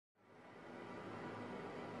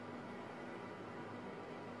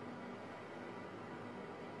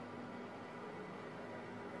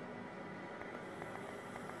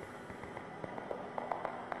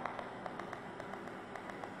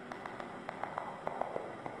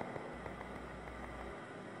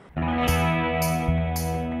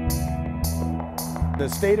The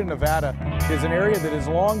state of Nevada is an area that has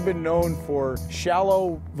long been known for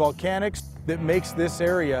shallow volcanics that makes this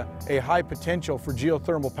area a high potential for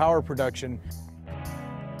geothermal power production.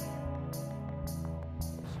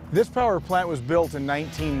 This power plant was built in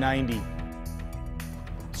 1990.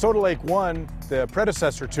 Soda Lake 1, the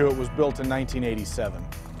predecessor to it, was built in 1987.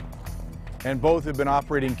 And both have been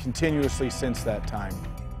operating continuously since that time.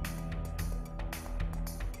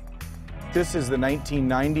 This is the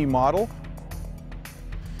 1990 model.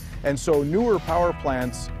 And so newer power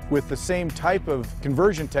plants with the same type of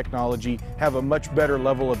conversion technology have a much better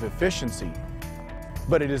level of efficiency.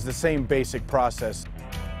 But it is the same basic process.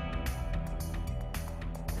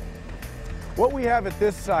 What we have at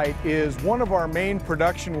this site is one of our main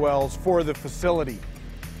production wells for the facility.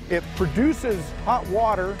 It produces hot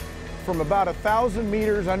water from about 1,000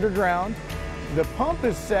 meters underground. The pump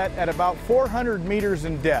is set at about 400 meters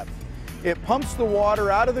in depth. It pumps the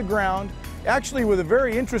water out of the ground, actually with a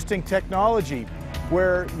very interesting technology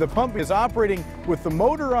where the pump is operating with the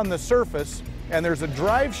motor on the surface, and there's a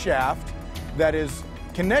drive shaft that is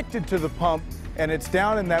connected to the pump, and it's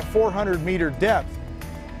down in that 400-meter depth.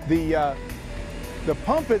 The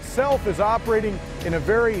pump itself is operating in a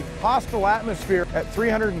very hostile atmosphere at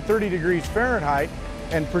 330 degrees Fahrenheit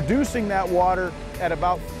and producing that water at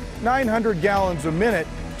about 900 gallons a minute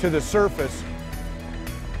to the surface.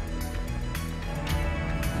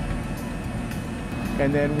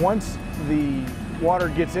 And then once the water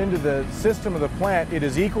gets into the system of the plant, it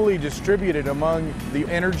is equally distributed among the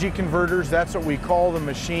energy converters. That's what we call the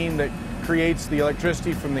machine that creates the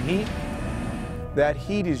electricity from the heat. That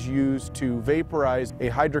heat is used to vaporize a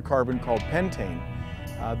hydrocarbon called pentane.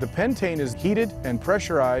 The pentane is heated and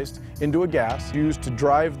pressurized into a gas used to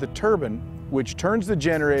drive the turbine, which turns the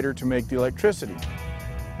generator to make the electricity.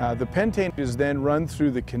 The pentane is then run through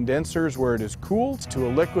the condensers where it is cooled to a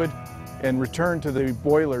liquid and returned to the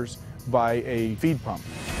boilers by a feed pump.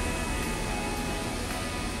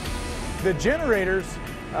 The generators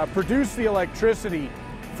produce the electricity.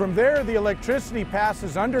 From there, the electricity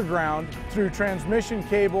passes underground through transmission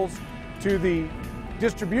cables to the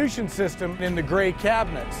distribution system in the gray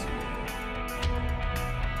cabinets.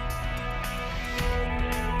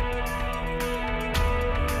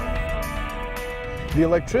 The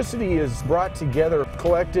electricity is brought together,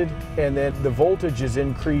 collected, and then the voltage is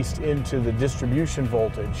increased into the distribution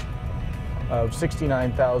voltage of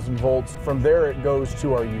 69,000 volts. From there, it goes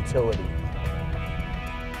to our utility.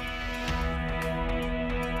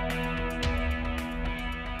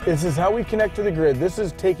 This is how we connect to the grid. This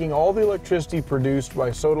is taking all the electricity produced by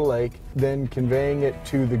Soda Lake, then conveying it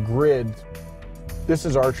to the grid. This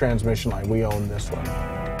is our transmission line. We own this one.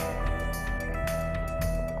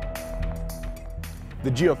 The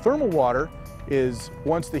geothermal water is,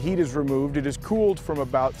 once the heat is removed, it is cooled from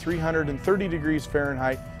about 330 degrees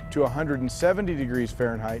Fahrenheit to 170 degrees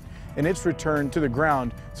Fahrenheit, and it's returned to the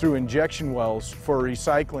ground through injection wells for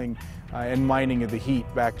recycling and mining of the heat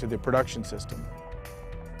back to the production system.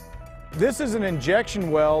 This is an injection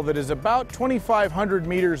well that is about 2,500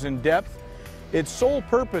 meters in depth. Its sole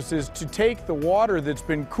purpose is to take the water that's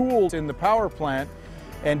been cooled in the power plant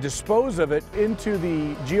and dispose of it into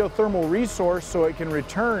the geothermal resource so it can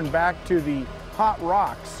return back to the hot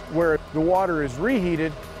rocks where the water is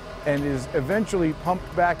reheated and is eventually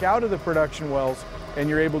pumped back out of the production wells, and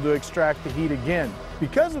you're able to extract the heat again.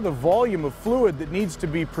 Because of the volume of fluid that needs to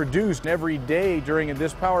be produced every day during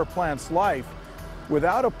this power plant's life,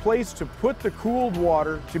 without a place to put the cooled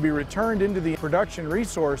water to be returned into the production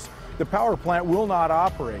resource, the power plant will not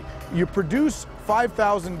operate. You produce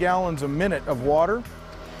 5,000 gallons a minute of water.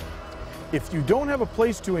 If you don't have a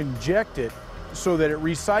place to inject it so that it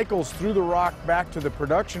recycles through the rock back to the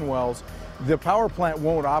production wells, the power plant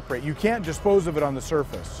won't operate. You can't dispose of it on the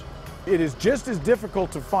surface. It is just as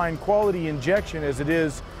difficult to find quality injection as it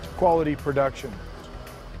is quality production.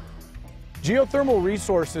 Geothermal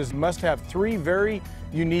resources must have three very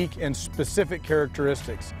unique and specific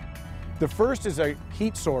characteristics. The first is a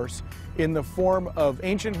heat source in the form of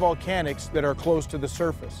ancient volcanics that are close to the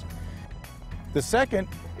surface. The second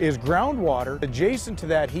is groundwater adjacent to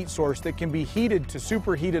that heat source that can be heated to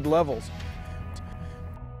superheated levels.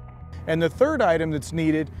 And the third item that's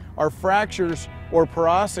needed are fractures or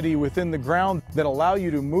porosity within the ground that allow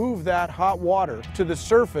you to move that hot water to the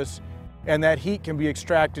surface, and that heat can be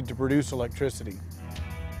extracted to produce electricity.